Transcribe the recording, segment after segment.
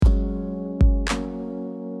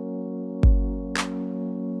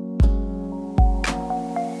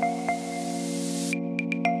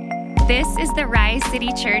This is the Rise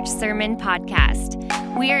City Church Sermon Podcast.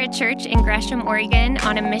 We are a church in Gresham, Oregon,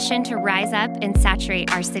 on a mission to rise up and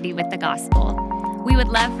saturate our city with the gospel. We would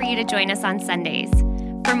love for you to join us on Sundays.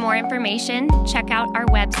 For more information, check out our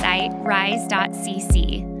website,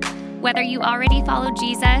 rise.cc. Whether you already follow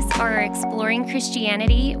Jesus or are exploring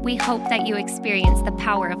Christianity, we hope that you experience the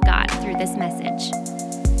power of God through this message.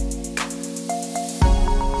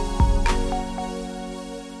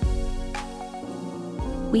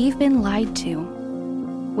 We've been lied to.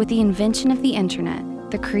 With the invention of the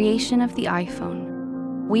internet, the creation of the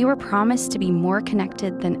iPhone, we were promised to be more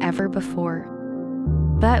connected than ever before.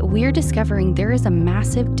 But we're discovering there is a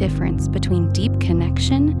massive difference between deep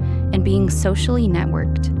connection and being socially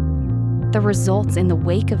networked. The results in the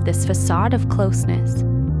wake of this facade of closeness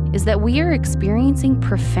is that we are experiencing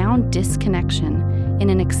profound disconnection in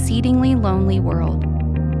an exceedingly lonely world.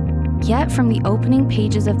 Yet from the opening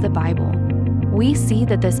pages of the Bible, we see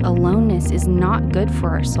that this aloneness is not good for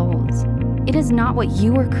our souls. It is not what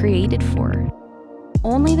you were created for.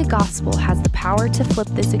 Only the gospel has the power to flip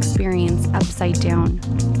this experience upside down.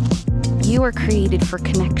 You are created for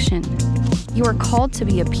connection. You are called to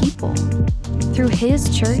be a people. Through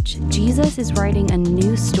his church, Jesus is writing a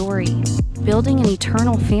new story, building an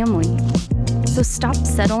eternal family. So stop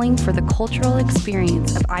settling for the cultural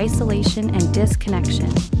experience of isolation and disconnection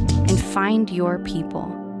and find your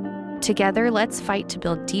people. Together, let's fight to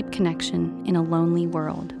build deep connection in a lonely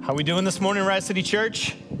world. How are we doing this morning, Rise City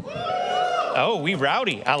Church? Oh, we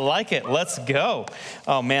rowdy. I like it. Let's go.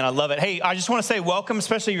 Oh, man, I love it. Hey, I just want to say welcome,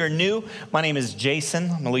 especially if you're new. My name is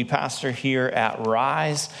Jason. I'm the lead pastor here at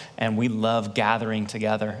Rise, and we love gathering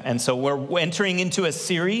together. And so we're entering into a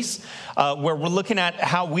series where we're looking at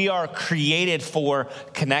how we are created for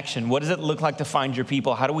connection. What does it look like to find your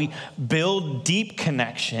people? How do we build deep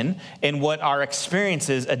connection in what our experience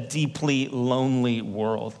is, a deeply lonely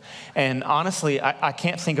world? And honestly, I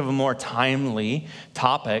can't think of a more timely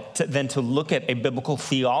topic than to look at a biblical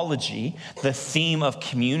theology, the theme of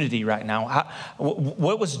community right now.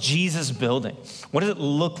 What was Jesus building? What does it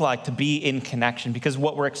look like to be in connection? Because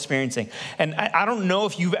what we're experiencing. And I don't know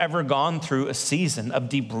if you've ever gone through a season of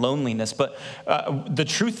deep loneliness, but the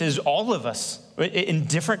truth is all of us, in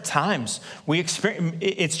different times, we experience,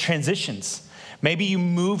 it's transitions. Maybe you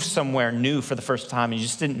moved somewhere new for the first time and you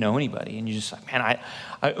just didn't know anybody. And you just like, man,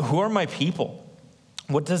 who are my people?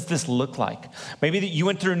 What does this look like? Maybe that you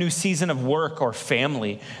went through a new season of work or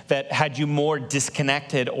family that had you more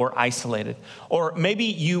disconnected or isolated. Or maybe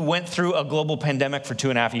you went through a global pandemic for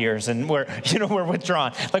 2.5 years and we're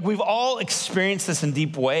withdrawn. Like we've all experienced this in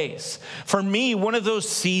deep ways. For me, one of those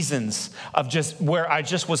seasons of just where I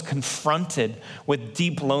just was confronted with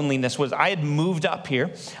deep loneliness was I had moved up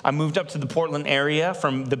here. I moved up to the Portland area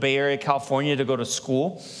from the Bay Area, California to go to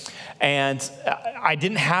school. And I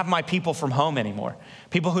didn't have my people from home anymore.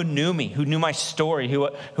 People who knew me, who knew my story, who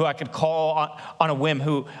I could call on a whim,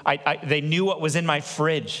 who they knew what was in my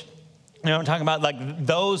fridge. You know what I'm talking about? Like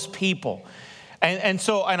those people. And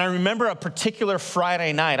I remember a particular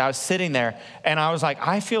Friday night, I was sitting there and I was like,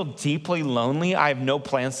 I feel deeply lonely. I have no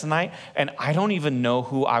plans tonight. And I don't even know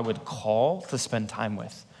who I would call to spend time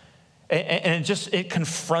with. And it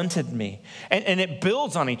confronted me. And it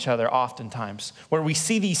builds on each other oftentimes, where we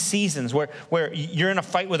see these seasons where you're in a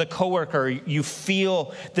fight with a coworker, you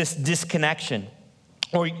feel this disconnection.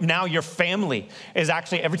 Or now your family is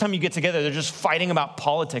actually, every time you get together, they're just fighting about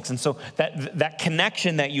politics. And so that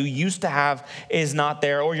connection that you used to have is not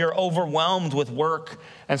there. Or you're overwhelmed with work.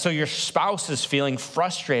 And so your spouse is feeling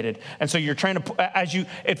frustrated. And so you're trying to,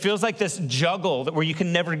 it feels like this juggle where you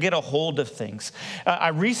can never get a hold of things. I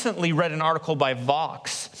recently read an article by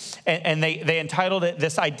Vox, and they entitled it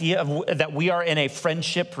this idea of that we are in a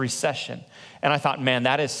friendship recession. And I thought, man,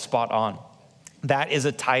 that is spot on. That is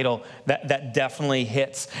a title that definitely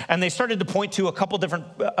hits. And they started to point to a couple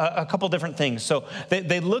different things. So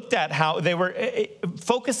they looked at how they were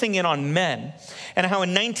focusing in on men and how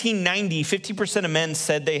in 1990, 50% of men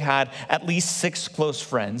said they had at least 6 close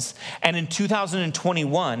friends. And in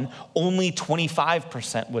 2021, only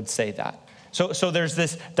 25% would say that. So there's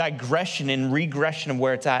this digression and regression of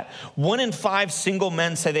where it's at. 1 in 5 single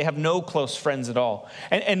men say they have no close friends at all.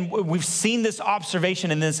 And we've seen this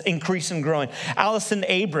observation and this increase and growing. Allison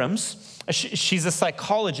Abrams, she's a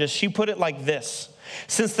psychologist. She put it like this.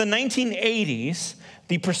 Since the 1980s,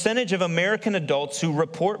 the percentage of American adults who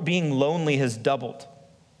report being lonely has doubled.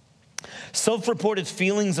 Self-reported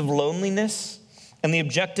feelings of loneliness and the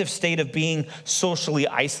objective state of being socially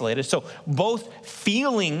isolated. So both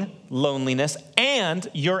feeling loneliness and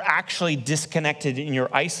you're actually disconnected and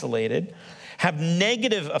you're isolated have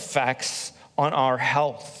negative effects on our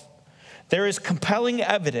health. there is compelling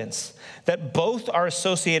evidence that both are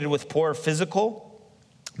associated with poor physical,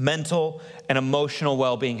 mental, and emotional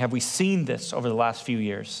well-being. Have we seen this over the last few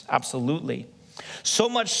years? Absolutely. So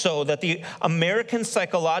much so that the American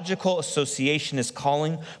Psychological Association is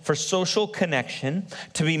calling for social connection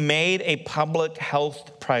to be made a public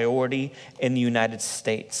health priority in the United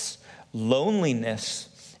States.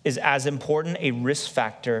 Loneliness is as important a risk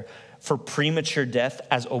factor for premature death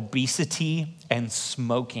as obesity and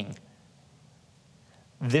smoking.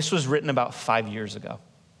 This was written about 5 years ago.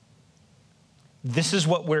 This is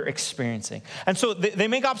what we're experiencing. And so they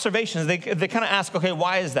make observations. They kind of ask, okay,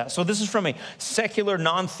 why is that? So this is from a secular,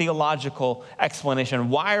 non-theological explanation.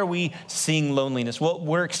 Why are we seeing loneliness? Well,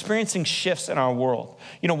 we're experiencing shifts in our world.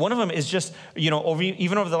 One of them is just,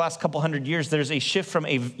 even over the last couple hundred years, there's a shift from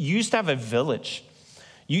you used to have a village.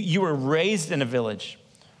 You were raised in a village.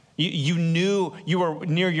 You knew you were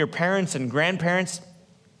near your parents and grandparents.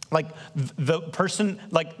 Like the person,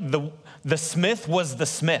 like the smith was the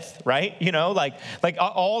smith, right? Like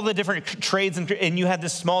all the different trades, and you had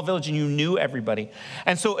this small village and you knew everybody.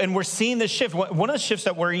 And we're seeing this shift. One of the shifts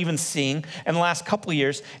that we're even seeing in the last couple of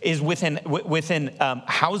years is within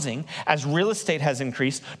housing, as real estate has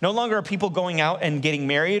increased. No longer are people going out and getting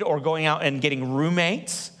married or going out and getting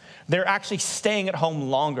roommates. They're actually staying at home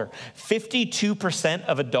longer. 52%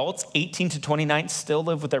 of adults 18 to 29 still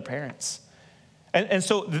live with their parents. And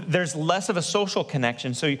so there's less of a social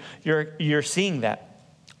connection. So you're seeing that.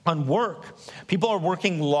 On work, people are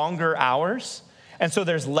working longer hours, and so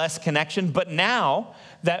there's less connection. But now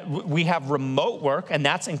that we have remote work, and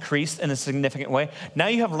that's increased in a significant way, now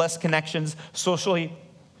you have less connections socially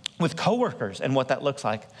with coworkers and what that looks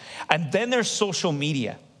like. And then there's social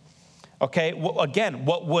media. Okay, again,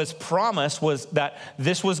 what was promised was that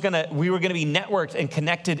we were gonna be networked and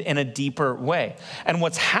connected in a deeper way. And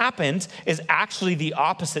what's happened is actually the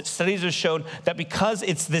opposite. Studies have shown that because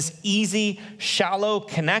it's this easy, shallow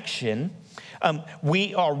connection,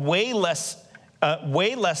 we are way less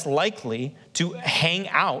likely to hang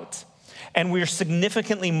out. And we're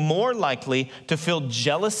significantly more likely to feel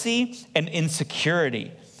jealousy and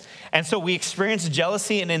insecurity. And so we experience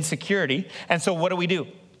jealousy and insecurity. And so what do?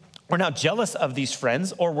 We're now jealous of these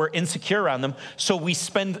friends, or we're insecure around them, so we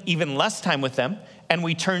spend even less time with them, and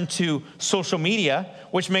we turn to social media,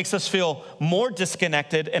 which makes us feel more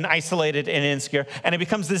disconnected and isolated and insecure, and it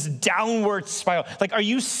becomes this downward spiral. Like, are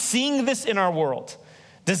you seeing this in our world?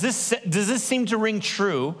 Does this seem to ring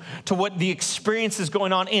true to what the experience is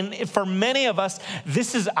going on? And for many of us,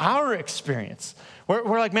 this is our experience.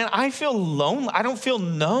 We're like, man, I feel lonely. I don't feel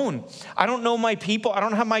known. I don't know my people. I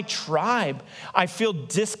don't have my tribe. I feel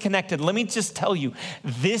disconnected. Let me just tell you,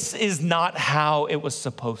 this is not how it was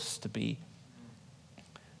supposed to be.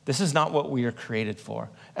 This is not what we are created for.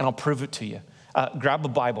 And I'll prove it to you. Grab a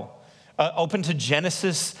Bible. Open to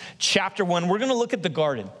Genesis chapter 1. We're going to look at the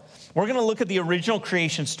garden. We're going to look at the original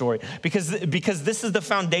creation story because this is the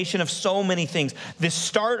foundation of so many things. The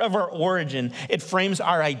start of our origin, it frames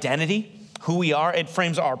our identity, who we are. It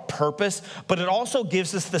frames our purpose, but it also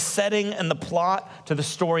gives us the setting and the plot to the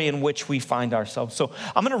story in which we find ourselves. So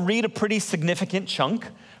I'm going to read a pretty significant chunk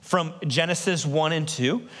from Genesis 1 and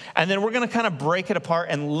 2, and then we're going to kind of break it apart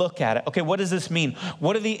and look at it. Okay, what does this mean?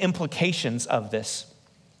 What are the implications of this?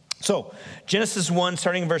 So Genesis 1,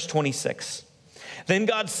 starting in verse 26. Then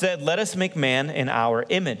God said, "Let us make man in our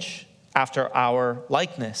image, after our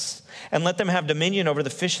likeness, and let them have dominion over the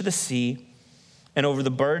fish of the sea, and over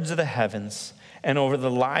the birds of the heavens, and over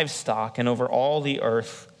the livestock, and over all the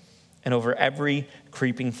earth, and over every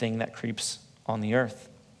creeping thing that creeps on the earth."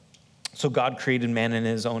 So God created man in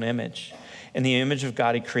his own image. In the image of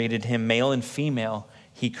God, he created him, male and female,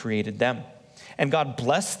 he created them. And God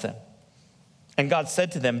blessed them. And God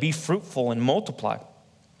said to them, "Be fruitful and multiply.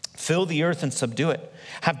 Fill the earth and subdue it.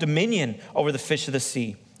 Have dominion over the fish of the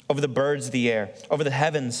sea, over the birds of the air, over the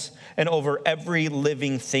heavens, and over every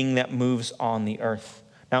living thing that moves on the earth."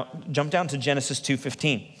 Now, jump down to Genesis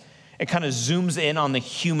 2:15. It kind of zooms in on the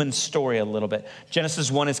human story a little bit.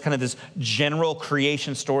 Genesis 1 is kind of this general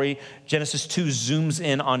creation story. Genesis 2 zooms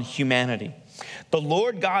in on humanity. "The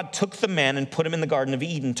Lord God took the man and put him in the Garden of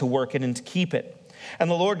Eden to work it and to keep it.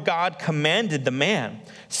 And the Lord God commanded the man,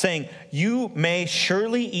 saying, 'You may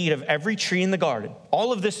surely eat of every tree in the garden.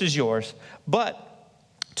 All of this is yours, but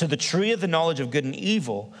to the tree of the knowledge of good and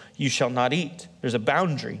evil you shall not eat.'" There's a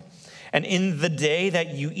boundary. "And in the day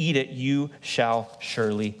that you eat it, you shall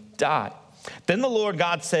surely die." Then the Lord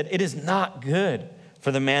God said, "It is not good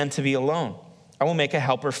for the man to be alone. I will make a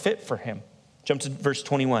helper fit for him." Jump to verse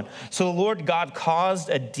 21. "So the Lord God caused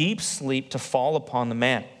a deep sleep to fall upon the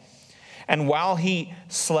man. and while he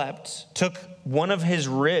slept, took one of his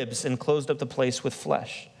ribs and closed up the place with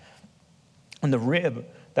flesh. And the rib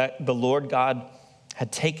that the Lord God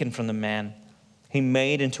had taken from the man, he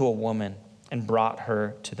made into a woman and brought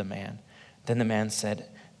her to the man. Then the man said,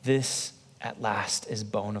 "This at last is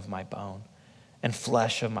bone of my bone and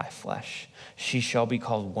flesh of my flesh. She shall be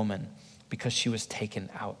called woman because she was taken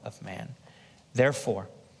out of man. Therefore,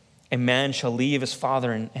 a man shall leave his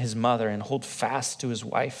father and his mother and hold fast to his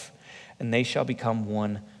wife, and they shall become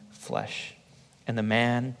one flesh. And the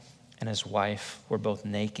man and his wife were both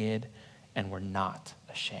naked and were not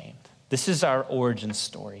ashamed." This is our origin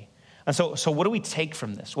story. And so what do we take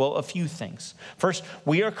from this? Well, a few things. First,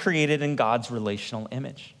 we are created in God's relational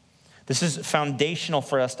image. This is foundational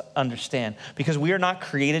for us to understand because we are not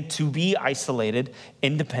created to be isolated,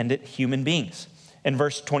 independent human beings. In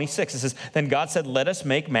verse 26, it says, "Then God said, let us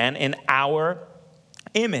make man in our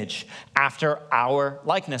image, after our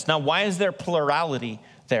likeness." Now, why is there plurality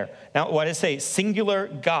there? Now, why does it say singular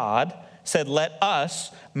God said, let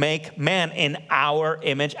us make man in our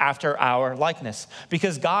image, after our likeness?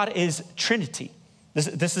 Because God is Trinity.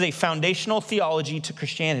 This is a foundational theology to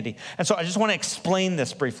Christianity. And so I just want to explain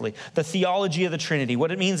this briefly. The theology of the Trinity.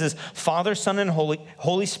 What it means is Father, Son, and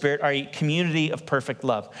Holy Spirit are a community of perfect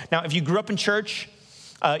love. Now, if you grew up in church,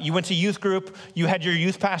 you went to youth group, you had your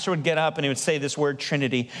youth pastor would get up and he would say this word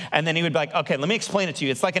Trinity. And then he would be like, okay, let me explain it to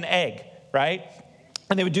you. It's like an egg, right?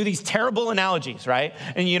 And they would do these terrible analogies, right?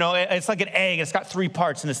 And, it's like an egg. It's got three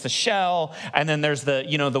parts, and it's the shell, and then there's the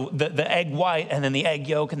egg white, and then the egg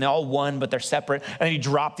yolk, and they're all one, but they're separate. And then you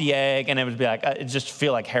drop the egg, and it would be like, it just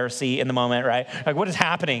feel like heresy in the moment, right? Like, what is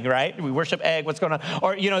happening, right? We worship egg, what's going on?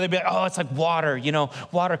 Or, they'd be like, oh, it's like water.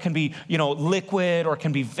 Water can be, liquid, or it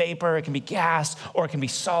can be vapor, it can be gas, or it can be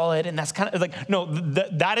solid. And that's kind of like, no,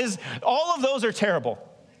 that is, all of those are terrible.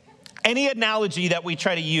 Any analogy that we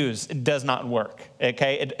try to use, it does not work,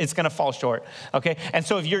 okay? It's going to fall short, okay? And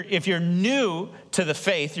so if you're new to the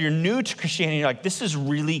faith, you're new to Christianity, you're like, this is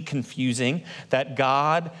really confusing that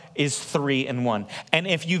God is 3 in 1. And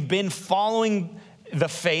if you've been following the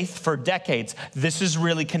faith for decades, this is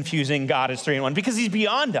really confusing. God is 3 in 1 because he's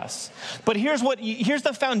beyond us. But here's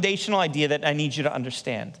the foundational idea that I need you to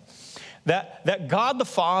understand. That God the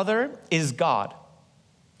Father is God.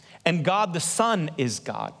 And God the Son is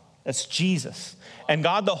God. That's Jesus. And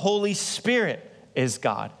God the Holy Spirit is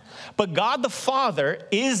God. But God the Father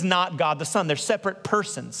is not God the Son. They're separate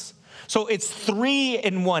persons. So it's 3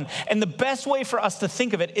 in 1. And the best way for us to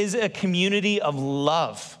think of it is a community of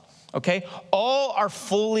love. Okay? All are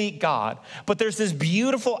fully God. But there's this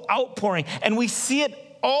beautiful outpouring, and we see it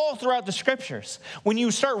all throughout the scriptures. When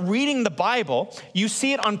you start reading the Bible, you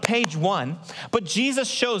see it on page 1, but Jesus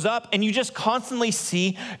shows up and you just constantly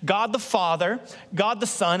see God the Father, God the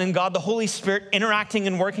Son, and God the Holy Spirit interacting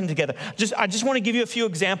and working together. I just want to give you a few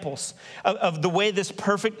examples of the way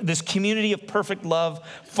this community of perfect love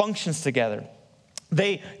functions together.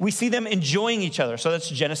 We see them enjoying each other. So that's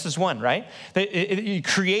Genesis 1, right?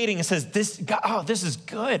 Creating, it says, this is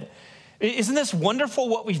good. Isn't this wonderful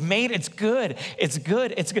what we've made? It's good. It's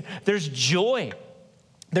good. It's good. There's joy.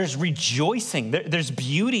 There's rejoicing. There's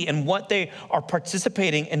beauty in what they are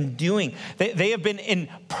participating and doing. They have been in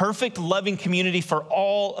perfect loving community for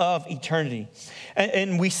all of eternity.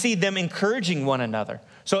 And we see them encouraging one another.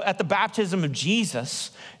 So at the baptism of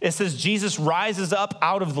Jesus, it says Jesus rises up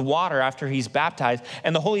out of the water after he's baptized,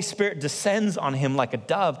 and the Holy Spirit descends on him like a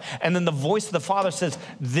dove. And then the voice of the Father says,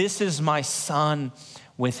 "This is my Son.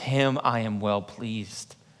 With him I am well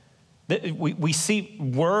pleased." We see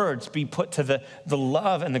words be put to the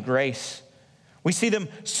love and the grace. We see them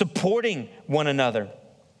supporting one another.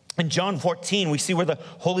 In John 14, we see where the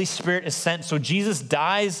Holy Spirit is sent. So Jesus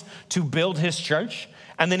dies to build his church,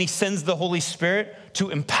 and then he sends the Holy Spirit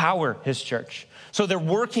to empower his church. So they're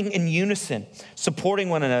working in unison, supporting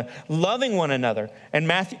one another, loving one another.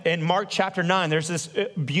 And in Mark chapter 9, there's this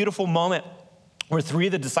beautiful moment where 3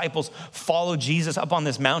 of the disciples follow Jesus up on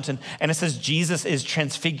this mountain, and it says Jesus is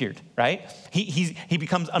transfigured, right? He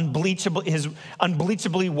becomes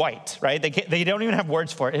unbleachably white, right? They don't even have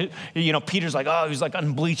words for it. Peter's like, oh, he's like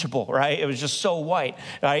unbleachable, right? It was just so white.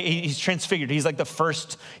 Right? He's transfigured. He's like the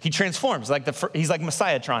first. He transforms, he's like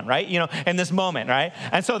Messiahtron, right? In this moment, right?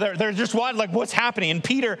 And so they're just wide, like, what's happening? And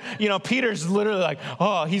Peter's literally like,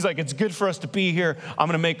 oh, he's like, it's good for us to be here. I'm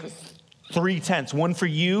gonna make 3 tents, one for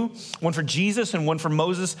you, one for Jesus, and one for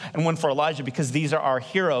Moses, and one for Elijah, because these are our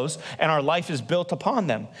heroes, and our life is built upon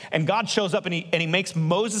them. And God shows up, and he makes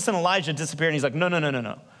Moses and Elijah disappear, and he's like, no.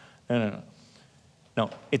 No,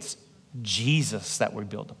 it's Jesus that we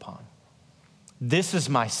build upon. This is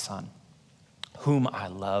my Son, whom I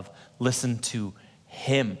love. Listen to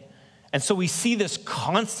him. And so we see this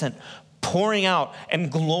constant pouring out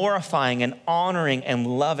and glorifying and honoring and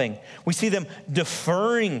loving. We see them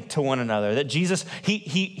deferring to one another, that Jesus,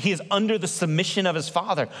 he is under the submission of his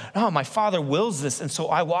Father. No, my Father wills this, and so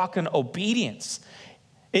I walk in obedience.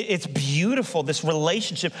 It's beautiful, this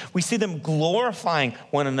relationship. We see them glorifying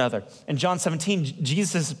one another. In John 17,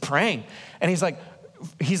 Jesus is praying, and he's like,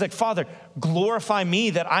 Father, glorify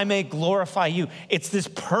me that I may glorify you. It's this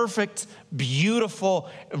perfect, beautiful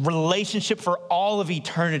relationship for all of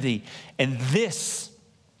eternity. And this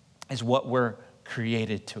is what we're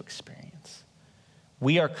created to experience.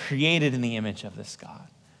 We are created in the image of this God.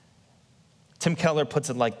 Tim Keller puts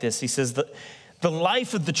it like this. He says, the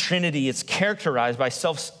life of the Trinity is characterized by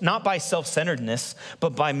not by self-centeredness,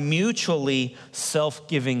 but by mutually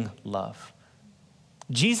self-giving love.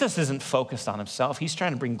 Jesus isn't focused on himself. He's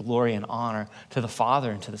trying to bring glory and honor to the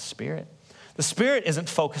Father and to the Spirit. The Spirit isn't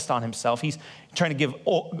focused on himself. He's trying to give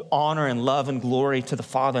honor and love and glory to the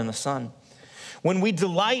Father and the Son. When we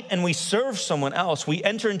delight and we serve someone else, we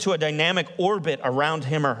enter into a dynamic orbit around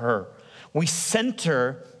him or her. We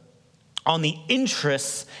center on the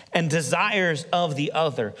interests and desires of the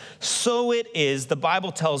other. So it is, the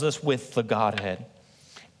Bible tells us, with the Godhead.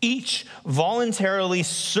 Each voluntarily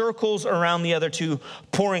circles around the other two,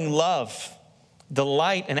 pouring love,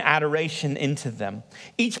 delight, and adoration into them.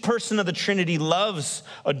 Each person of the Trinity loves,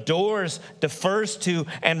 adores, defers to,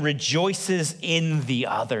 and rejoices in the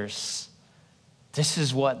others. This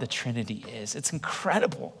is what the Trinity is. It's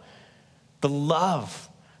incredible. The love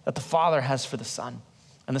that the Father has for the Son,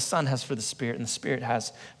 and the Son has for the Spirit, and the Spirit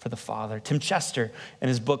has for the Father. Tim Chester, in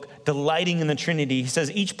his book, Delighting in the Trinity, he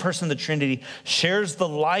says, each person of the Trinity shares the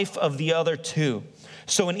life of the other two.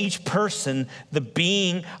 So in each person, the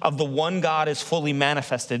being of the one God is fully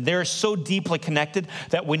manifested. They're so deeply connected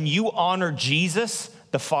that when you honor Jesus,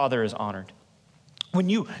 the Father is honored. When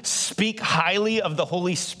you speak highly of the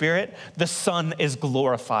Holy Spirit, the Son is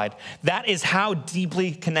glorified. That is how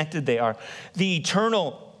deeply connected they are. The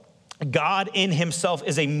eternal God in himself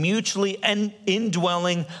is a mutually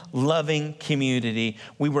indwelling, loving community.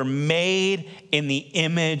 We were made in the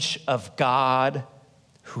image of God,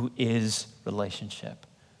 who is relationship.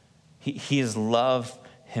 He is love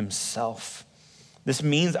himself. This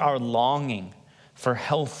means our longing for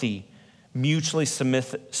healthy, mutually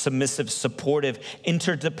submissive, supportive,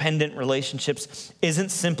 interdependent relationships isn't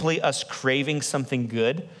simply us craving something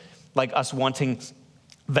good, like us wanting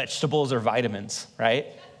vegetables or vitamins, right?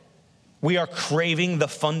 We are craving the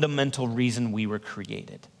fundamental reason we were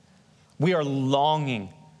created. We are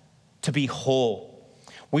longing to be whole.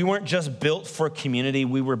 We weren't just built for community,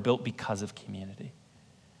 we were built because of community.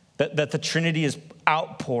 That the Trinity is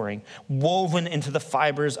outpouring, woven into the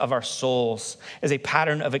fibers of our souls as a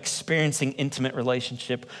pattern of experiencing intimate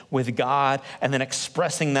relationship with God and then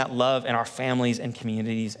expressing that love in our families and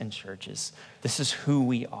communities and churches. This is who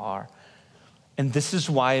we are. And this is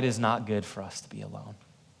why it is not good for us to be alone.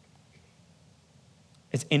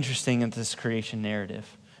 It's interesting in this creation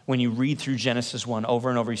narrative. When you read through Genesis 1 over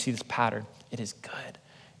and over, you see this pattern. It is good.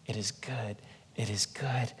 It is good. It is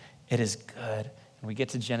good. It is good. And we get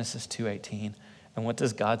to Genesis 2:18. And what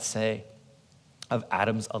does God say of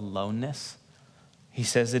Adam's aloneness? He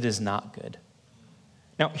says it is not good.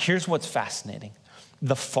 Now, here's what's fascinating.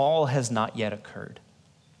 The fall has not yet occurred.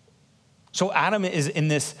 So Adam is in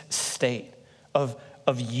this state of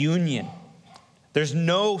union. There's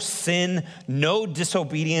no sin, no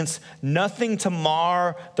disobedience, nothing to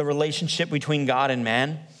mar the relationship between God and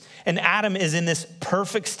man. And Adam is in this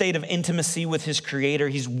perfect state of intimacy with his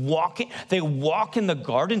creator. They walk in the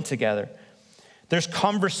garden together. There's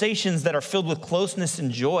conversations that are filled with closeness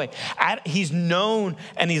and joy. He's known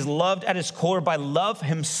and he's loved at his core by love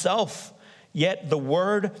himself. Yet the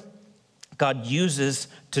word God uses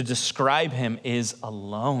to describe him is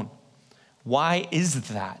alone. Why is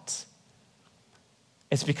that?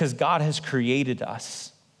 It's because God has created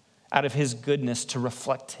us out of his goodness to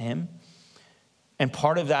reflect him. And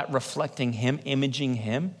part of that reflecting him, imaging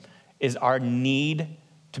him, is our need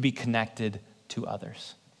to be connected to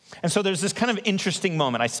others. And so there's this kind of interesting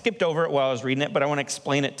moment. I skipped over it while I was reading it, but I want to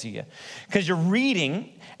explain it to you. Because you're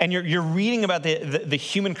reading, and you're reading about the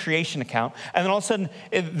human creation account, and then all of a sudden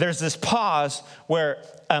there's this pause where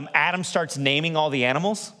Adam starts naming all the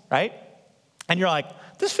animals, right? And you're like,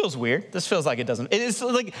 this feels weird. This feels like it doesn't. It is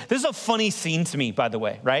like, this is a funny scene to me, by the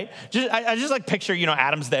way, right? I just like picture,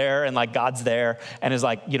 Adam's there and like God's there and his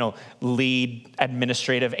like, lead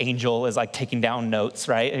administrative angel is like taking down notes,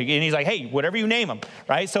 right? And he's like, hey, whatever you name him,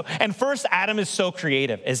 right? So, and first Adam is so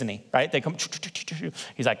creative, isn't he, right? They come,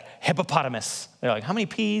 he's like, hippopotamus. They're like, how many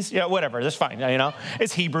P's? Whatever, that's fine,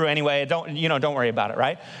 It's Hebrew anyway. Don't worry about it,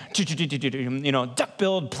 right?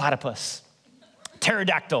 Duck-billed platypus.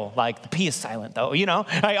 Pterodactyl, like the P is silent though,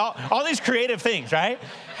 like all these creative things, right?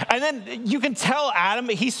 And then you can tell Adam,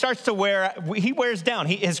 he wears down.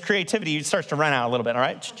 His creativity starts to run out a little bit, all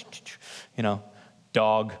right?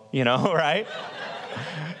 Dog, right?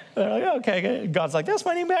 They're like, okay. God's like, that's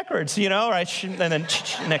my name backwards, right? And then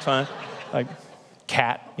next one, like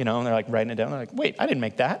cat, and they're like writing it down. They're like, wait, I didn't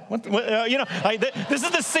make that. What this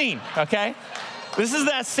is the scene, okay? This is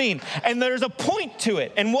that scene. And there's a point to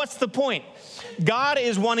it. And what's the point? God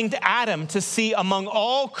is wanting Adam to see among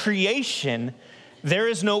all creation, there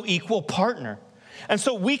is no equal partner. And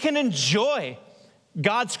so we can enjoy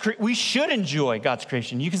we should enjoy God's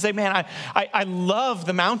creation. You can say, man, I love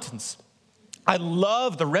the mountains. I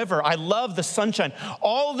love the river. I love the sunshine.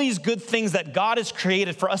 All these good things that God has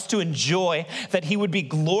created for us to enjoy, that he would be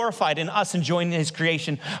glorified in us enjoying his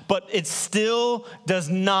creation. But it still does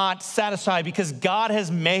not satisfy because God has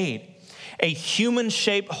made a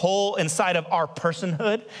human-shaped hole inside of our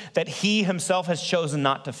personhood that he himself has chosen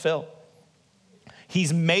not to fill.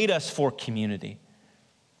 He's made us for community.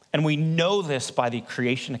 And we know this by the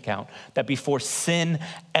creation account, that before sin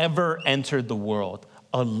ever entered the world,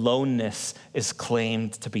 aloneness is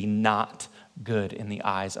claimed to be not good in the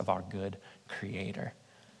eyes of our good creator.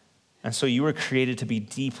 And so you were created to be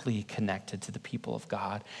deeply connected to the people of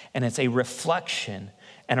God. And it's a reflection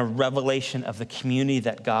and a revelation of the community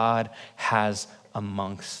that God has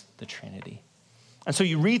amongst the Trinity. And so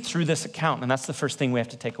you read through this account, and that's the first thing we have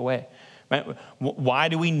to take away. Right? Why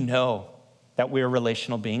do we know that we're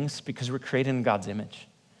relational beings? Because we're created in God's image.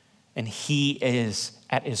 And he is,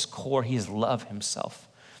 at his core, he is love himself.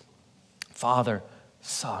 Father,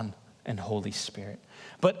 Son, and Holy Spirit.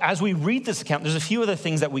 But as we read this account, there's a few other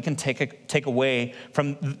things that we can take away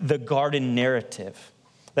from the garden narrative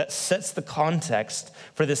that sets the context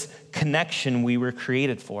for this connection we were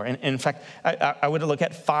created for. And in fact, I would look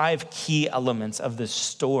at 5 key elements of this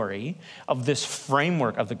story, of this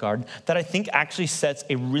framework of the garden, that I think actually sets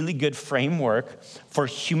a really good framework for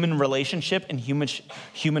human relationship and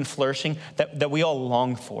human flourishing that we all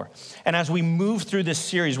long for. And as we move through this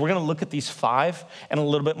series, we're gonna look at these 5 in a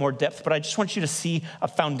little bit more depth, but I just want you to see a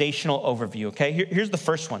foundational overview, okay? Here's the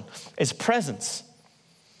first one, is presence.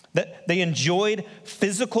 That they enjoyed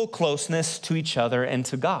physical closeness to each other and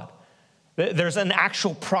to God. There's an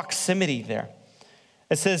actual proximity there.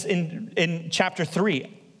 It says in chapter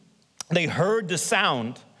 3, they heard the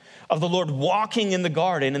sound of the Lord walking in the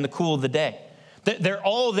garden in the cool of the day. They're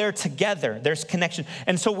all there together. There's connection.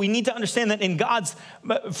 And so we need to understand that in God's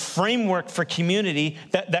framework for community,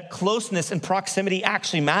 that closeness and proximity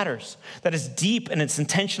actually matters. That is deep and it's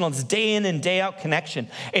intentional. It's day in and day out connection.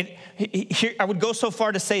 I would go so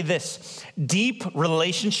far to say this: deep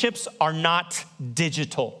relationships are not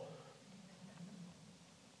digital.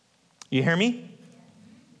 You hear me?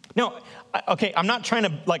 No, okay, I'm not trying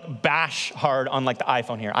to like bash hard on like the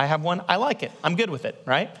iPhone here. I have one, I like it, I'm good with it,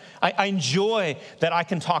 right? I enjoy that I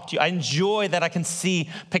can talk to you. I enjoy that I can see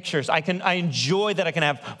pictures. I enjoy that I can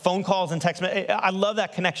have phone calls and text. I love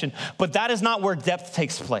that connection, but that is not where depth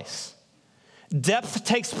takes place. Depth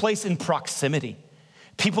takes place in proximity.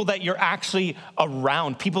 People that you're actually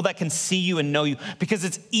around, people that can see you and know you, because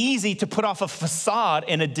it's easy to put off a facade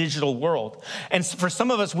in a digital world. And for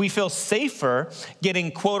some of us, we feel safer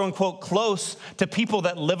getting quote unquote close to people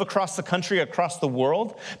that live across the country, across the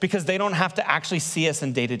world, because they don't have to actually see us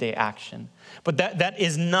in day-to-day action. But that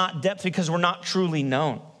is not depth because we're not truly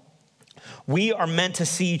known. We are meant to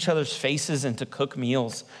see each other's faces and to cook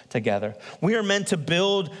meals together. We are meant to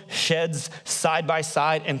build sheds side by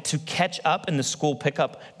side and to catch up in the school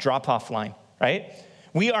pickup drop-off line, right?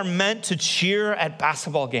 We are meant to cheer at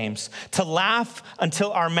basketball games, to laugh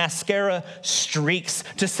until our mascara streaks,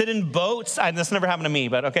 to sit in boats. This never happened to me,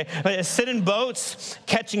 but okay. Sit in boats,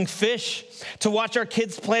 catching fish, to watch our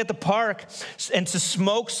kids play at the park, and to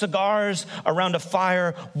smoke cigars around a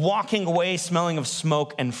fire, walking away smelling of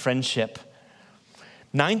smoke and friendship.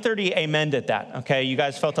 9:30 amen at that, okay? You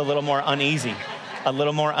guys felt a little more uneasy,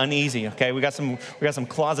 okay? We got some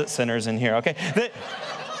closet sinners in here, okay?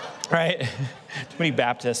 Right? Too many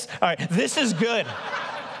Baptists. All right, this is good.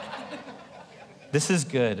 This is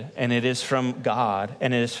good, and it is from God,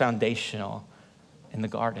 and it is foundational in the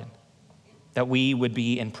garden. that we would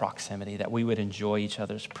be in proximity, that we would enjoy each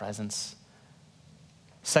other's presence.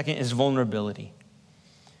 Second is vulnerability.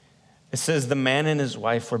 It says the man and his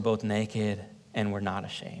wife were both naked and were not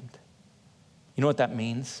ashamed. You know what that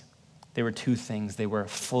means? They were two things. They were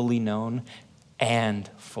fully known and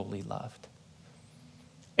fully loved.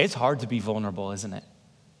 It's hard to be vulnerable, isn't it?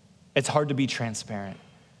 It's hard to be transparent,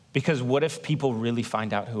 because what if people really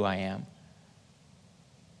find out who I am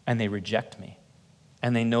and they reject me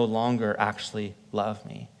and they no longer actually love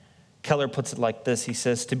me? Keller puts it like this. He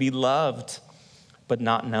says, to be loved but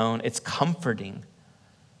not known, it's comforting,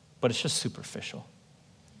 but it's just superficial.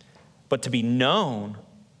 But to be known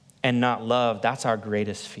and not loved, that's our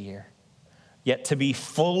greatest fear. Yet to be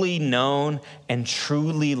fully known and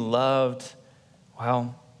truly loved,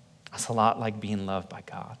 well, that's a lot like being loved by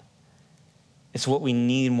God. It's what we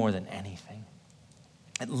need more than anything.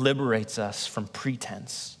 It liberates us from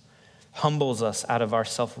pretense, humbles us out of our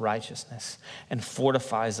self-righteousness, and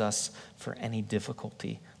fortifies us for any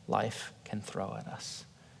difficulty life can throw at us.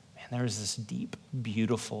 Man, there is this deep,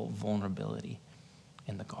 beautiful vulnerability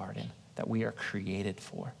in the garden that we are created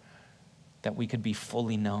for, that we could be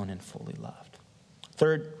fully known and fully loved.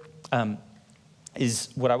 Third is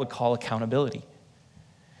what I would call accountability.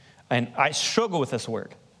 And I struggle with this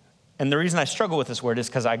word. And the reason I struggle with this word is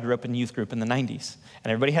because I grew up in youth group in the 90s.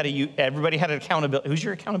 And everybody had an accountability. Who's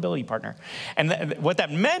your accountability partner? And what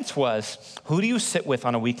that meant was, who do you sit with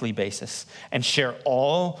on a weekly basis and share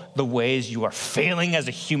all the ways you are failing as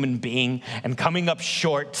a human being and coming up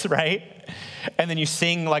short, right? And then you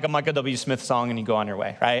sing like a Michael W. Smith song and you go on your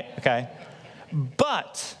way, right? Okay?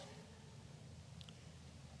 But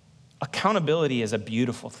accountability is a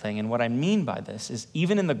beautiful thing. And what I mean by this is,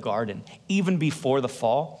 even in the garden, even before the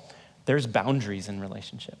fall, there's boundaries in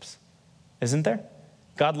relationships, isn't there?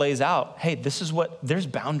 God lays out, hey, there's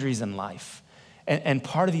boundaries in life. And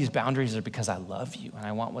part of these boundaries are because I love you and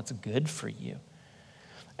I want what's good for you.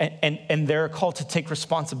 And they're called to take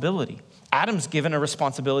responsibility. Adam's given a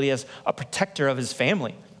responsibility as a protector of his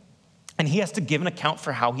family. And he has to give an account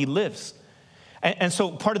for how he lives. And so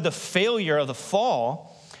part of the failure of the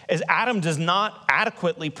fall is Adam does not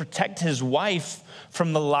adequately protect his wife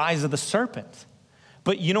from the lies of the serpent.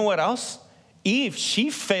 But you know what else? Eve, she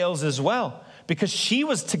fails as well, because she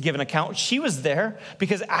was to give an account. She was there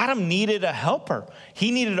because Adam needed a helper. He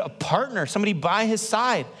needed a partner, somebody by his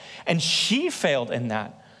side. And she failed in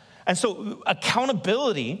that. And so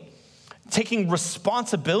accountability, taking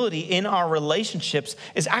responsibility in our relationships,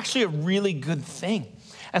 is actually a really good thing.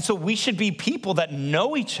 And so we should be people that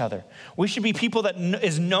know each other. We should be people that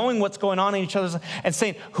is knowing what's going on in each other's and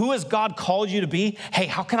saying, who has God called you to be? Hey,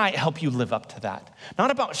 how can I help you live up to that? Not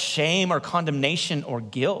about shame or condemnation or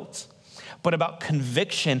guilt, but about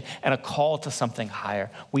conviction and a call to something higher.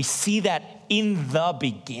 We see that in the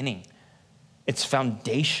beginning. It's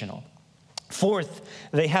foundational. Fourth,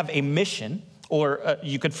 they have a mission, or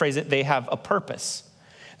you could phrase it, they have a purpose.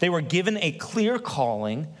 They were given a clear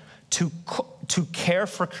calling to care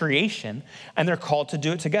for creation, and they're called to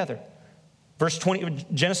do it together. Verse 20,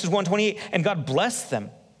 Genesis 1:28, and God blessed them.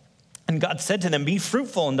 And God said to them, be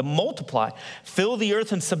fruitful and to multiply, fill the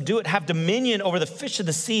earth and subdue it, have dominion over the fish of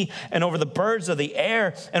the sea and over the birds of the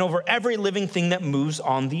air and over every living thing that moves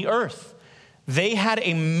on the earth. They had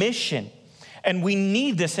a mission, and we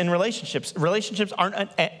need this in relationships. Relationships aren't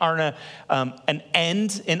an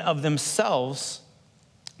end in of themselves.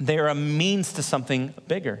 They are a means to something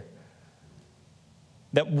bigger.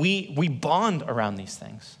 That we bond around these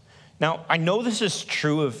things. Now, I know this is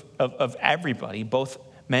true of everybody, both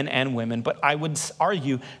men and women, but I would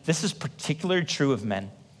argue this is particularly true of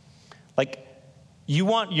men. Like, you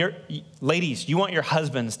want your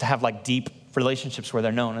husbands to have like deep relationships where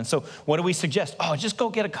they're known. And so what do we suggest? Oh, just go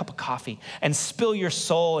get a cup of coffee and spill your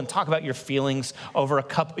soul and talk about your feelings over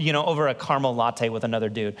a caramel latte with another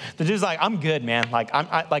dude. The dude's like, I'm good, man.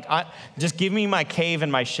 I just give me my cave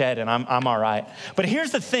and my shed and I'm all right. But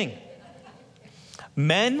here's the thing.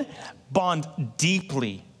 Men bond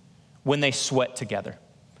deeply when they sweat together.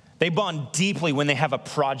 They bond deeply when they have a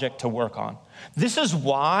project to work on. This is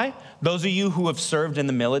why those of you who have served in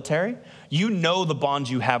the military, you know the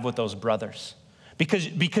bonds you have with those brothers.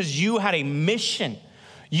 Because you had a mission.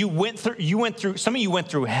 Some of you went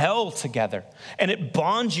through hell together, and it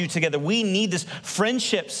bonds you together. We need this.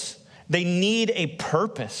 Friendships, they need a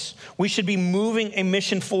purpose. We should be moving a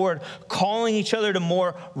mission forward, calling each other to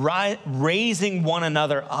more, raising one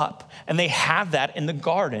another up. And they have that in the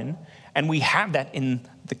garden, and we have that in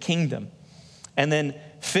the kingdom. And then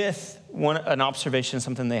fifth, an observation,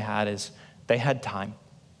 something they had is they had time.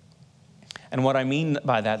 And what I mean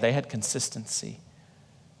by that, they had consistency.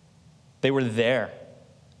 They were there.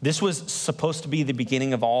 This was supposed to be the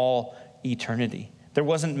beginning of all eternity. There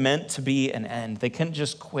wasn't meant to be an end. They couldn't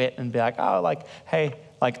just quit and be like, oh, like, hey,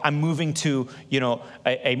 like I'm moving to,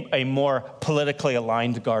 a more politically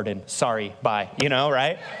aligned garden. Sorry, bye,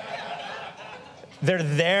 right? They're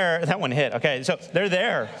there. That one hit. Okay, so they're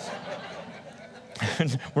there.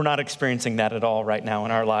 We're not experiencing that at all right now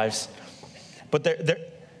in our lives. But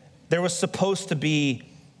there was supposed to be,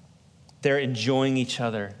 they're enjoying each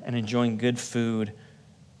other and enjoying good food,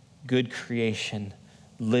 good creation,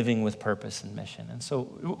 living with purpose and mission. And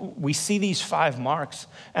so we see these 5 marks,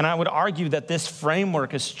 and I would argue that this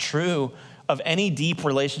framework is true of any deep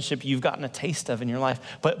relationship you've gotten a taste of in your life.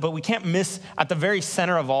 But we can't miss, at the very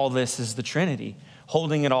center of all this is the Trinity,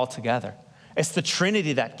 holding it all together. It's the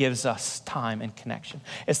Trinity that gives us time and connection.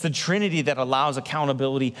 It's the Trinity that allows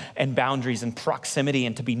accountability and boundaries and proximity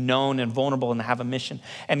and to be known and vulnerable and to have a mission.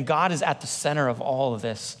 And God is at the center of all of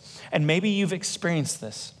this. And maybe you've experienced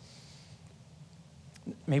this.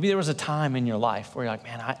 Maybe there was a time in your life where you're like,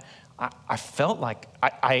 man, I felt like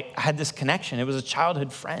I had this connection. It was a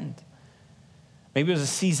childhood friend. Maybe it was a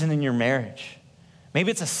season in your marriage.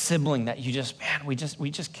 Maybe it's a sibling that you just, man, we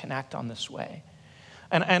just connect on this way.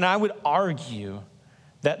 And I would argue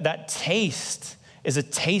that taste is a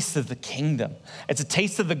taste of the kingdom. It's a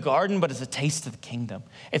taste of the garden, but it's a taste of the kingdom.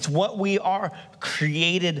 It's what we are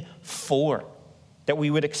created for, that we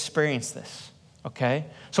would experience this, okay?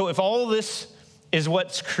 So if all this is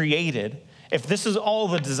what's created, if this is all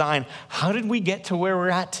the design, how did we get to where we're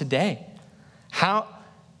at today? How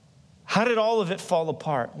did all of it fall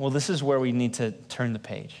apart? Well, this is where we need to turn the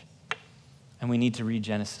page, and we need to read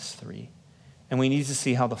Genesis 3. And we need to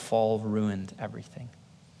see how the fall ruined everything.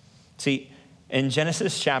 See, in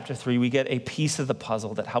Genesis chapter 3, we get a piece of the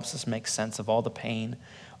puzzle that helps us make sense of all the pain,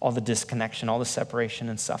 all the disconnection, all the separation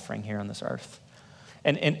and suffering here on this earth.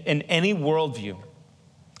 And in any worldview,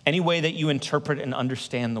 any way that you interpret and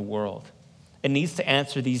understand the world, it needs to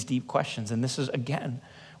answer these deep questions. And this is, again,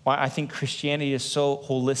 why I think Christianity is so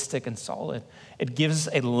holistic and solid. It gives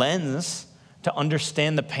a lens to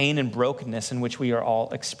understand the pain and brokenness in which we are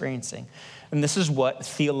all experiencing. And this is what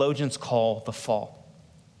theologians call the fall.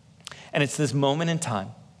 And it's this moment in time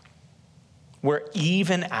where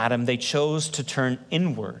Eve and Adam, they chose to turn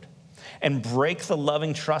inward and break the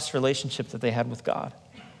loving trust relationship that they had with God.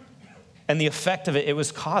 And the effect of it, it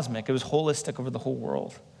was cosmic. It was holistic over the whole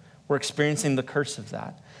world. We're experiencing the curse of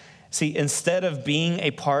that. See, instead of being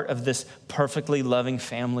a part of this perfectly loving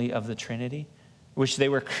family of the Trinity, which they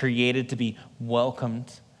were created to be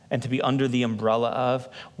welcomed and to be under the umbrella of,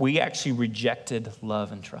 we actually rejected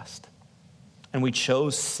love and trust. And we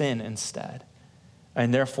chose sin instead.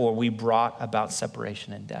 And therefore, we brought about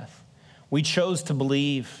separation and death. We chose to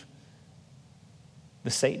believe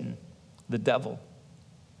the Satan, the devil,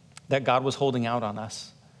 that God was holding out on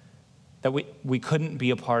us, that we couldn't be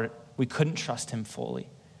a part, we couldn't trust him fully.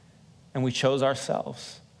 And we chose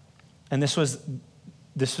ourselves. And this was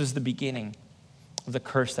the beginning of the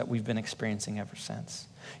curse that we've been experiencing ever since.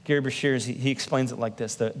 Gary Breshears, he explains it like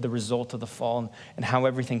this, the result of the fall and how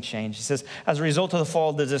everything changed. He says, as a result of the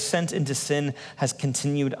fall, the descent into sin has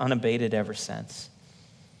continued unabated ever since.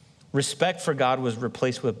 Respect for God was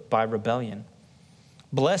replaced by rebellion.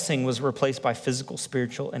 Blessing was replaced by physical,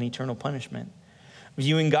 spiritual, and eternal punishment.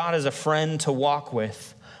 Viewing God as a friend to walk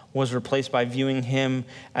with was replaced by viewing him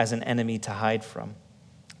as an enemy to hide from.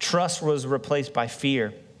 Trust was replaced by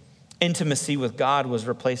fear. Intimacy with God was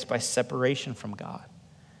replaced by separation from God.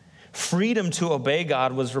 Freedom to obey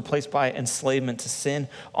God was replaced by enslavement to sin.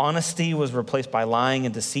 Honesty was replaced by lying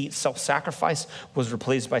and deceit. Self-sacrifice was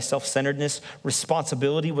replaced by self-centeredness.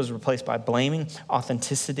 Responsibility was replaced by blaming.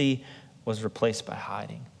 Authenticity was replaced by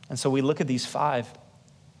hiding. And so we look at these 5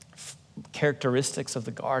 characteristics of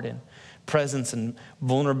the garden: presence and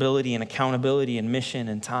vulnerability and accountability and mission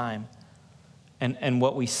and time. And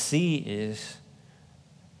what we see is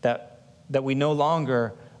that we no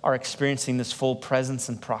longer are experiencing this full presence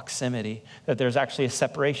and proximity, that there's actually a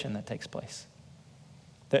separation that takes place.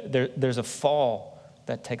 There's a fall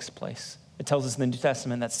that takes place. It tells us in the New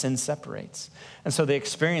Testament that sin separates. And so they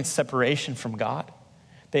experience separation from God.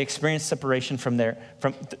 They experience separation from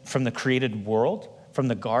the created world, from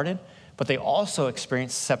the garden, but they also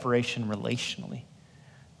experience separation relationally.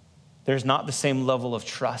 There's not the same level of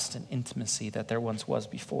trust and intimacy that there once was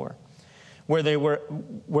before. Where they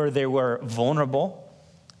were vulnerable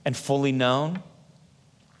and fully known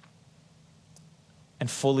and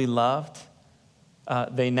fully loved,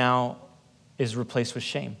 they now is replaced with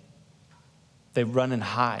shame. They run and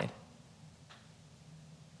hide.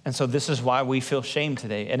 And so this is why we feel shame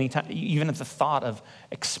today. Anytime, even at the thought of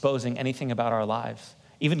exposing anything about our lives,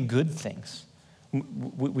 even good things,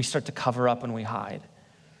 We start to cover up and we hide.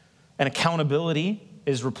 And accountability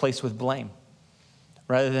is replaced with blame.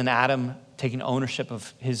 Rather than Adam taking ownership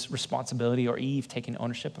of his responsibility or Eve taking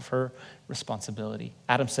ownership of her responsibility,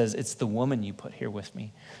 Adam says, it's the woman you put here with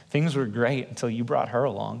me. Things were great until you brought her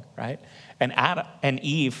along, right? And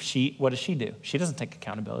Eve, what does she do? She doesn't take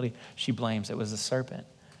accountability. She blames. It was the serpent.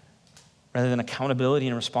 Rather than accountability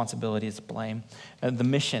and responsibility, it's blame. And the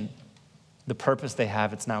mission, the purpose they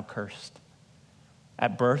have, it's now cursed.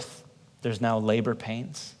 At birth, there's now labor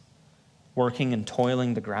pains. Working and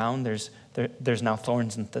toiling the ground, there's now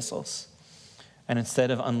thorns and thistles. And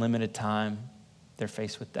instead of unlimited time, they're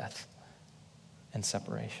faced with death and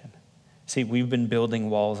separation. See, we've been building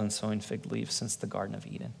walls and sowing fig leaves since the Garden of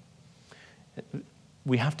Eden.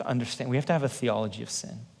 We have to understand, we have to have a theology of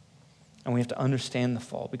sin. And we have to understand the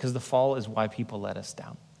fall, because the fall is why people let us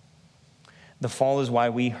down. The fall is why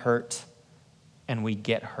we hurt and we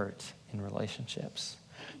get hurt in relationships.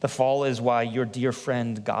 The fall is why your dear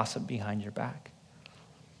friend gossiped behind your back.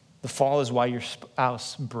 The fall is why your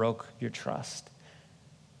spouse broke your trust.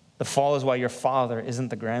 The fall is why your father isn't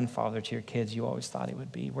the grandfather to your kids you always thought he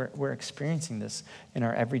would be. We're experiencing this in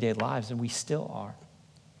our everyday lives, and we still are.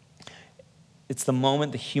 It's the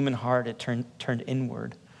moment the human heart it turned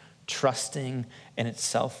inward, trusting in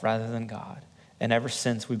itself rather than God. And ever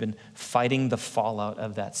since, we've been fighting the fallout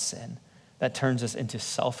of that sin that turns us into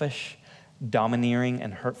selfish, domineering,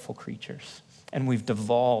 and hurtful creatures. And we've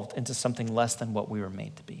devolved into something less than what we were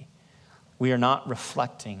made to be. We are not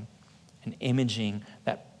reflecting and imaging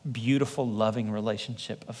that beautiful, loving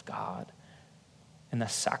relationship of God and the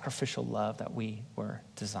sacrificial love that we were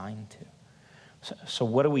designed to. So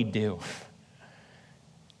what do we do?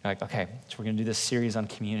 Like, okay, so we're going to do this series on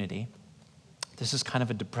community. This is kind of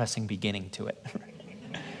a depressing beginning to it.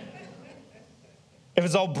 If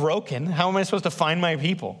it's all broken, how am I supposed to find my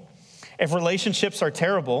people? If relationships are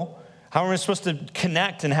terrible, how am I supposed to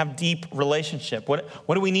connect and have deep relationship?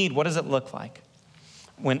 What do we need? What does it look like?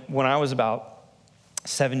 When I was about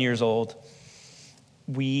 7 years old,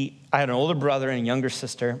 I had an older brother and a younger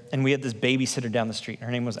sister, and we had this babysitter down the street. Her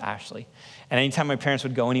name was Ashley. And anytime my parents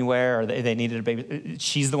would go anywhere or they needed a baby,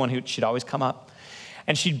 she's the one she'd always come up.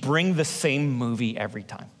 And she'd bring the same movie every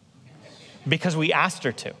time because we asked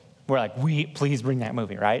her to. We're like, please bring that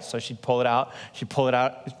movie, right? So she'd pull it out,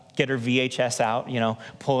 get her VHS out,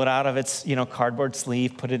 pull it out of its, cardboard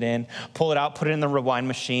sleeve, put it in, pull it out, put it in the rewind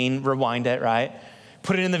machine, rewind it, right?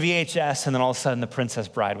 Put it in the VHS, and then all of a sudden the Princess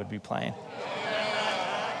Bride would be playing.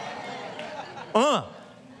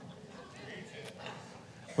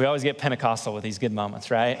 We always get Pentecostal with these good moments,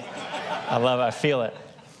 right? I love it, I feel it.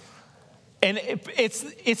 And I'm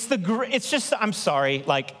sorry,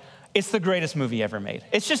 it's the greatest movie ever made.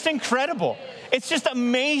 It's just incredible. It's just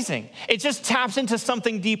amazing. It just taps into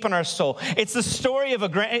something deep in our soul. It's the story of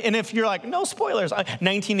and if you're like, no spoilers,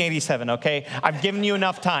 1987, okay? I've given you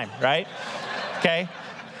enough time, right? Okay?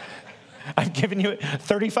 I've given you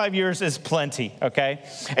 35 years is plenty, okay?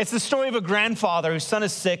 It's the story of a grandfather whose son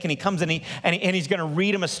is sick, and he comes in and he's going to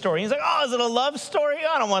read him a story. He's like, oh, is it a love story?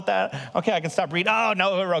 I don't want that. Okay, I can stop reading. Oh,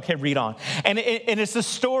 no, okay, read on. And it's the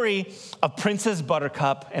story of Princess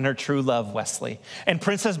Buttercup and her true love, Wesley. And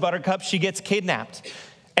Princess Buttercup, she gets kidnapped,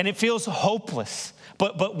 and it feels hopeless.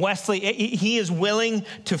 But Wesley, he is willing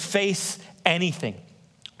to face anything.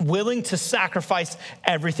 Willing to sacrifice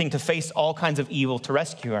everything, to face all kinds of evil to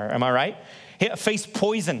rescue her. Am I right? Face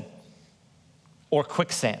poison or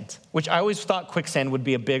quicksand, which I always thought quicksand would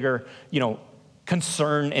be a bigger,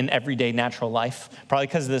 concern in everyday natural life, probably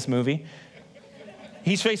because of this movie.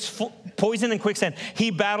 He's faced poison and quicksand. He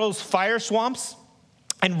battles fire swamps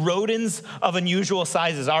and rodents of unusual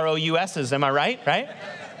sizes, ROUSs, am I right? Right?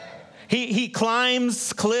 He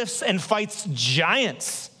climbs cliffs and fights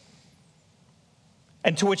giants.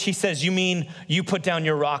 And to which he says, you mean you put down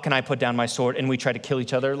your rock and I put down my sword and we try to kill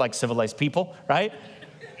each other like civilized people, right?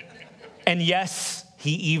 And yes,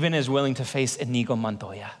 he even is willing to face Inigo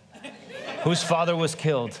Montoya, whose father was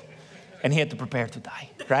killed and he had to prepare to die,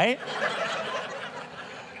 right?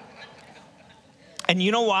 And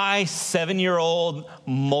you know why 7-year-old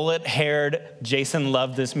mullet-haired Jason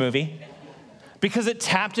loved this movie? Because it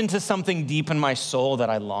tapped into something deep in my soul that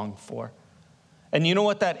I longed for. And you know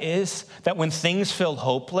what that is? That when things feel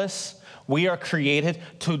hopeless, we are created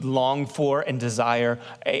to long for and desire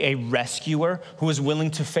a rescuer who is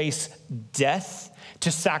willing to face death,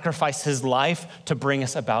 to sacrifice his life to bring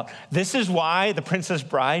us about. This is why the Princess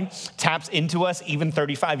Bride taps into us even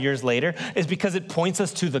 35 years later, is because it points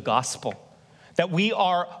us to the gospel. That we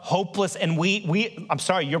are hopeless and I'm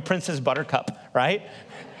sorry, you're Princess Buttercup, right?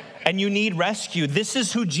 and you need rescue, this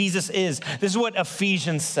is who Jesus is. This is what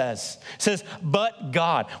Ephesians says. It says, but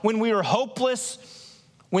God. When we were hopeless,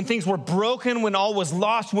 when things were broken, when all was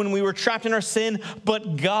lost, when we were trapped in our sin,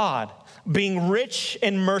 but God, being rich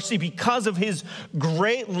in mercy because of his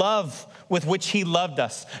great love with which he loved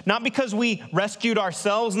us. Not because we rescued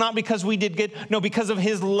ourselves, not because we did good, no, because of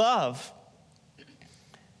his love.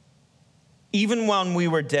 Even when we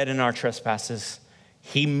were dead in our trespasses,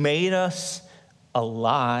 he made us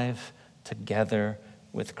alive together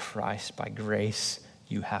with Christ. By grace,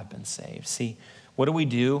 you have been saved. See, what do we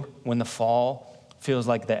do when the fall feels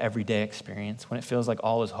like the everyday experience, when it feels like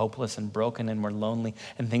all is hopeless and broken and we're lonely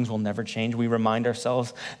and things will never change? We remind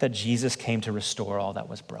ourselves that Jesus came to restore all that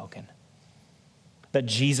was broken. That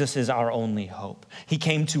Jesus is our only hope. He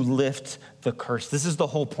came to lift the curse. This is the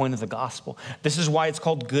whole point of the gospel. This is why it's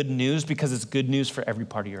called good news, because it's good news for every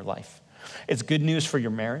part of your life. It's good news for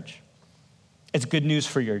your marriage. It's good news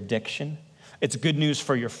for your addiction. It's good news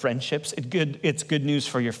for your friendships. It's good news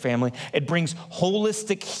for your family. It brings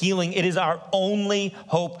holistic healing. It is our only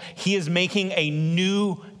hope. He is making a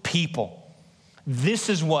new people. This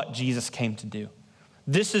is what Jesus came to do.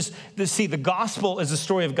 The gospel is the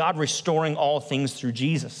story of God restoring all things through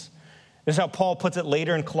Jesus. This is how Paul puts it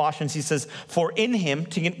later in Colossians. He says, for in him,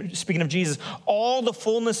 speaking of Jesus, all the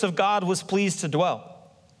fullness of God was pleased to dwell.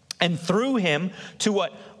 And through him to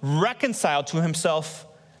what? Reconcile to himself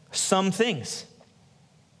some things.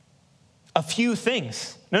 A few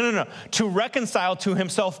things. No. To reconcile to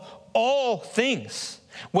himself all things,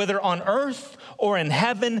 whether on earth or in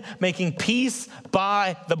heaven, making peace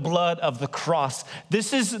by the blood of the cross.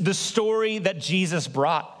 This is the story that Jesus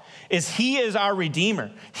brought. He is our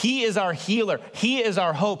Redeemer. He is our healer. He is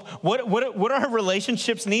our hope. What do our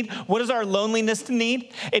relationships need? What does our loneliness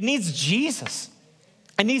need? It needs Jesus.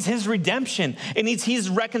 It needs his redemption. It needs his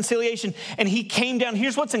reconciliation. And he came down.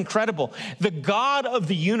 Here's what's incredible. The God of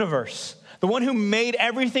the universe, the one who made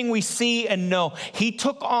everything we see and know, he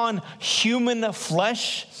took on human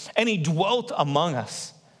flesh and he dwelt among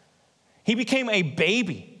us. He became a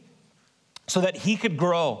baby so that he could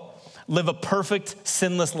grow, live a perfect,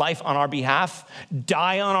 sinless life on our behalf,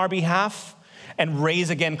 die on our behalf, and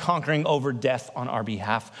raise again, conquering over death on our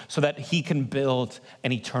behalf so that he can build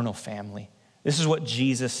an eternal family. This is what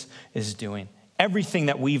Jesus is doing. Everything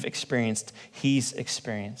that we've experienced, he's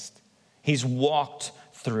experienced. He's walked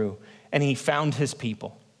through, and he found his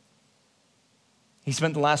people. He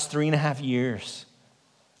spent the last 3.5 years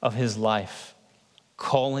of his life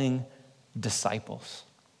calling disciples.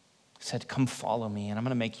 He said, come follow me, and I'm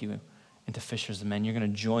going to make you into fishers of men. You're going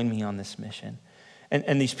to join me on this mission.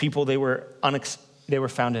 And these people, they were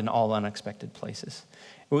found in all unexpected places.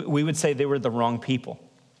 We would say they were the wrong people.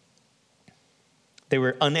 They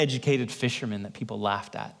were uneducated fishermen that people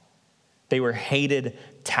laughed at. They were hated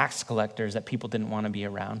tax collectors that people didn't want to be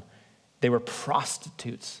around. They were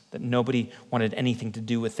prostitutes that nobody wanted anything to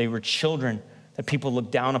do with. They were children that people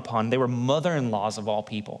looked down upon. They were mother-in-laws of all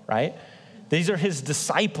people, right? These are his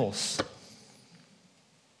disciples.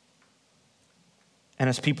 And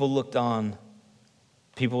as people looked on,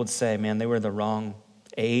 people would say, man, they were the wrong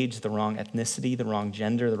age, the wrong ethnicity, the wrong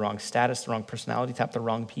gender, the wrong status, the wrong personality type, the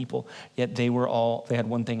wrong people. Yet they had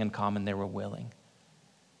one thing in common. They were willing.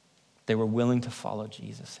 They were willing to follow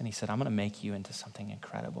Jesus. And he said, I'm going to make you into something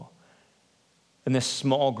incredible. And this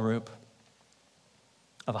small group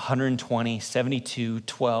of 120, 72,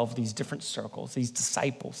 12, these different circles, these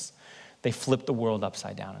disciples, they flipped the world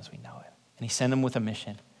upside down as we know it. And he sent them with a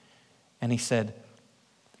mission. And he said,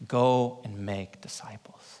 go and make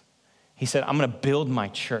disciples. He said, I'm going to build my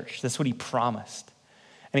church. That's what he promised.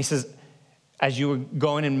 And he says, as you were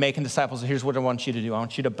going and making disciples, here's what I want you to do. I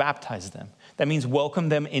want you to baptize them. That means welcome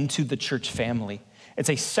them into the church family. It's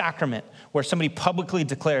a sacrament where somebody publicly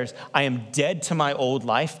declares, I am dead to my old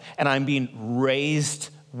life and I'm being raised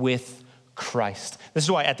with Christ. This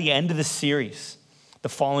is why at the end of the series, the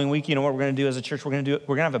following week, you know what we're going to do as a church? We're going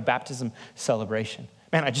to have a baptism celebration.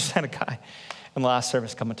 Man, I just had a guy in the last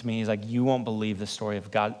service come up to me. He's like, you won't believe the story of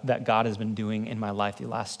God that God has been doing in my life the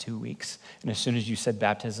last 2 weeks. And as soon as you said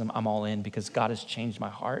baptism, I'm all in because God has changed my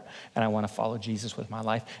heart and I want to follow Jesus with my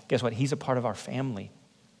life. Guess what? He's a part of our family.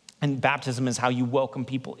 And baptism is how you welcome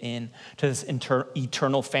people in to this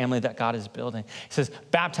eternal family that God is building. He says,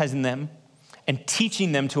 baptizing them and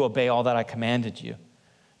teaching them to obey all that I commanded you,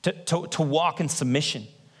 to walk in submission,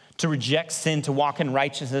 to reject sin, to walk in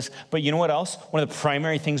righteousness. But you know what else? One of the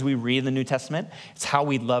primary things we read in the New Testament is how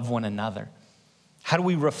we love one another. How do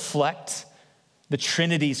we reflect the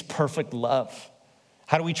Trinity's perfect love?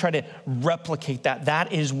 How do we try to replicate that?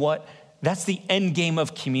 That's the end game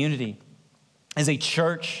of community. As a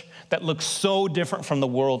church that look so different from the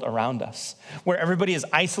world around us, where everybody is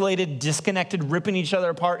isolated, disconnected, ripping each other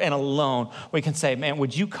apart, and alone, we can say, man,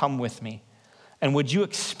 would you come with me? And would you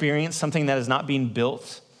experience something that is not being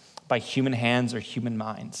built by human hands or human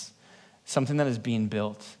minds, something that is being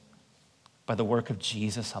built by the work of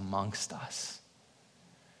Jesus amongst us?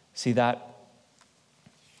 See, that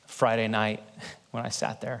Friday night when I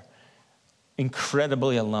sat there,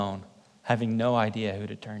 incredibly alone, having no idea who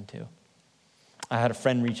to turn to, I had a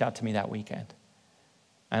friend reach out to me that weekend.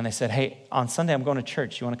 And they said, hey, on Sunday I'm going to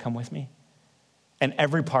church. You want to come with me? And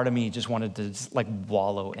every part of me just wanted to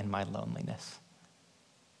wallow in my loneliness.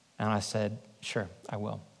 And I said, sure, I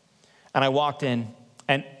will. And I walked in,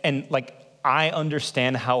 and I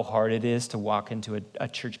understand how hard it is to walk into a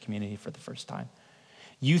church community for the first time.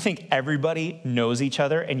 You think everybody knows each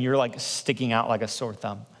other, and you're sticking out like a sore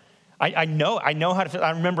thumb. I know how to feel.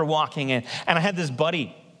 I remember walking in, and I had this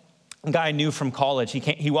buddy, a guy I knew from college.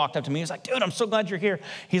 He walked up to me. He was like, dude, I'm so glad you're here.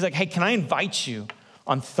 He's like, hey, can I invite you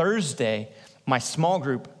on Thursday? My small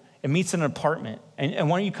group, it meets in an apartment, and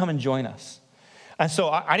why don't you come and join us? And so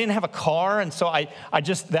I didn't have a car, and so I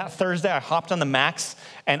just, that Thursday, I hopped on the Max,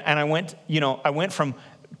 and I went from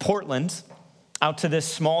Portland out to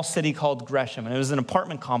this small city called Gresham, and it was an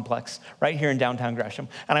apartment complex right here in downtown Gresham.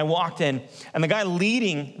 And I walked in, and the guy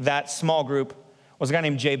leading that small group was a guy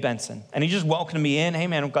named Jay Benson, and he just welcomed me in. Hey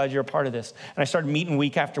man, I'm glad you're a part of this. And I started meeting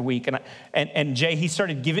week after week, and Jay,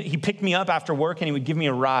 he picked me up after work, and he would give me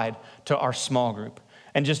a ride to our small group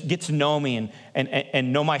and just get to know me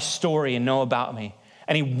and know my story and know about me.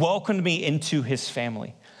 And he welcomed me into his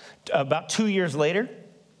family. About 2 years later,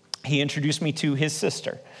 he introduced me to his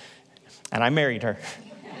sister, and I married her.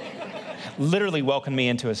 Literally welcomed me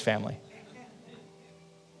into his family.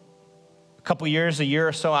 A year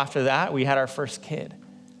or so after that, we had our first kid.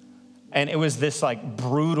 And it was this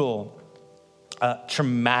brutal,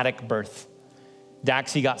 traumatic birth.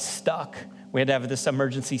 Daxie got stuck. We had to have this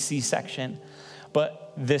emergency C-section.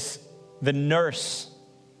 But the nurse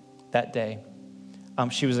that day,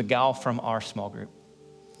 she was a gal from our small group.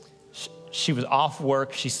 She was off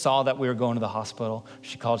work. She saw that we were going to the hospital.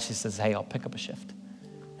 She called, she says, hey, I'll pick up a shift.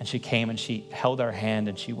 And she came and she held our hand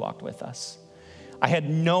and she walked with us. I had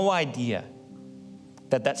no idea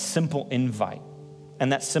that simple invite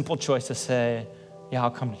and that simple choice to say, yeah,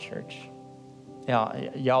 I'll come to church.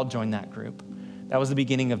 Yeah, I'll join that group. That was the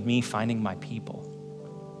beginning of me finding my people.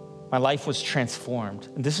 My life was transformed.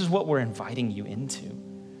 And this is what we're inviting you into.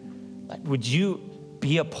 Would you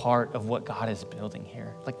be a part of what God is building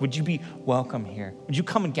here? Would you be welcome here? Would you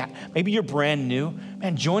come and maybe you're brand new.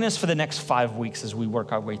 Man, join us for the next 5 weeks as we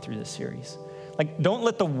work our way through this series. Don't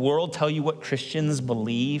let the world tell you what Christians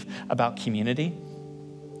believe about community,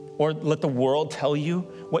 or let the world tell you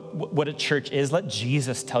what a church is. Let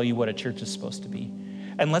Jesus tell you what a church is supposed to be.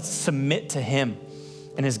 And let's submit to him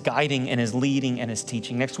and his guiding and his leading and his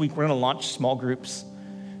teaching. Next week, we're going to launch small groups.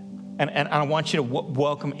 And I want you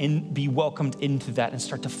to be welcomed into that and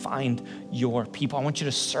start to find your people. I want you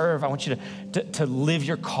to serve. I want you to live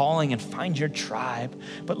your calling and find your tribe.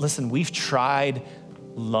 But listen, we've tried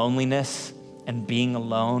loneliness and being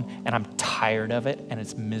alone, and I'm tired of it, and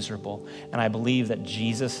it's miserable. And I believe that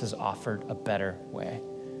Jesus has offered a better way,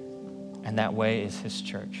 and that way is his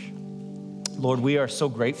church. Lord, we are so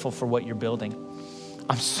grateful for what you're building.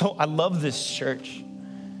 I love this church.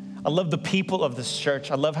 I love the people of this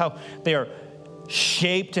church. I love how they are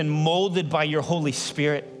shaped and molded by your Holy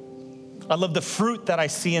Spirit. I love the fruit that I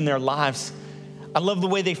see in their lives. I love the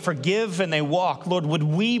way they forgive and they walk. Lord, would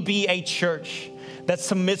we be a church that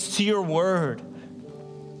submits to your word,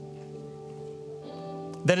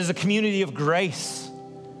 that is a community of grace,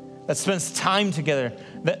 that spends time together,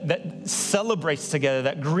 that celebrates together,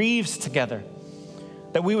 that grieves together,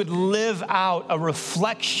 that we would live out a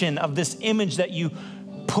reflection of this image that you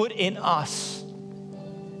put in us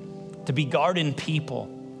to be garden people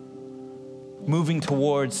moving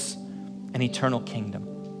towards an eternal kingdom.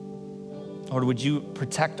 Lord, would you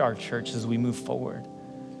protect our church as we move forward?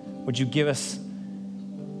 Would you give us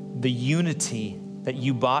the unity that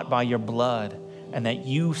you bought by your blood and that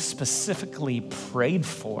you specifically prayed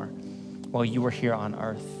for while you were here on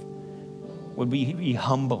earth? Would we be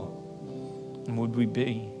humble, and would we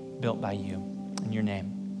be built by you? In your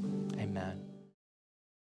name.